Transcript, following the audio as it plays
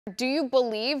Do you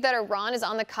believe that Iran is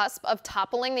on the cusp of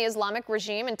toppling the Islamic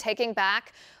regime and taking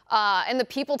back, and the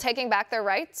people taking back their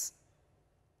rights?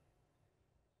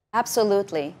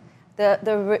 Absolutely.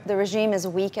 The regime is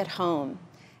weak at home.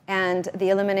 And the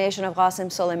elimination of Qasem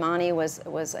Soleimani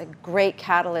was a great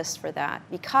catalyst for that,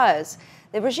 because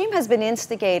the regime has been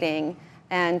instigating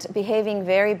and behaving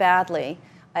very badly.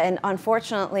 And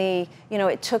unfortunately,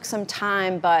 it took some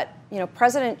time, but,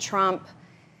 President Trump,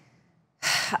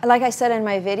 like I said in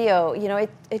my video,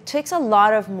 it takes a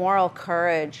lot of moral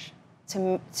courage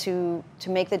to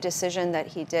make the decision that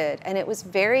he did. And it was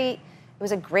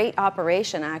a great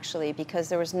operation, actually, because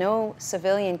there was no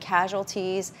civilian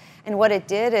casualties. And what it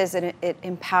did is it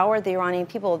empowered the Iranian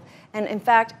people. And in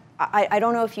fact, I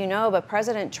don't know if you know, but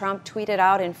President Trump tweeted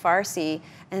out in Farsi,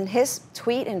 and his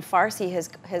tweet in Farsi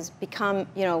has become,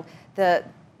 the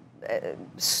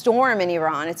storm in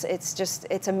Iran.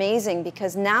 It's amazing,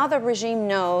 because now the regime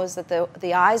knows that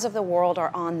the eyes of the world are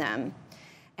on them.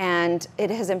 And it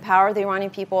has empowered the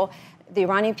Iranian people. The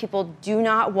Iranian people do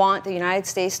not want the United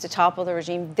States to topple the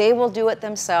regime. They will do it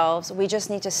themselves. We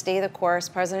just need to stay the course.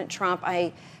 President Trump,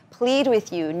 I plead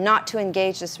with you not to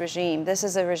engage this regime. This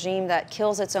is a regime that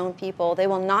kills its own people. They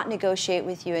will not negotiate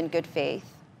with you in good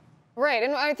faith. Right,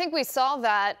 and I think we saw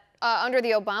that under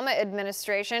the Obama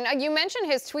administration. You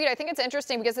mentioned his tweet. I think it's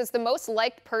interesting because it's the most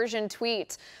liked Persian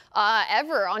tweet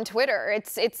ever on Twitter.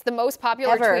 It's the most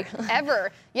popular tweet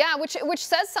ever. Yeah, which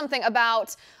says something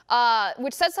about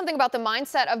the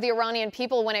mindset of the Iranian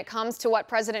people when it comes to what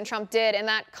President Trump did, and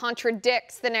that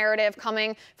contradicts the narrative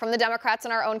coming from the Democrats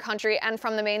in our own country and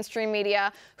from the mainstream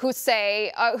media, who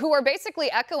are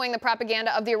basically echoing the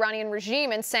propaganda of the Iranian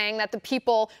regime and saying that the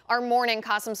people are mourning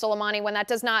Qasem Soleimani when that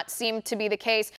does not seem to be the case.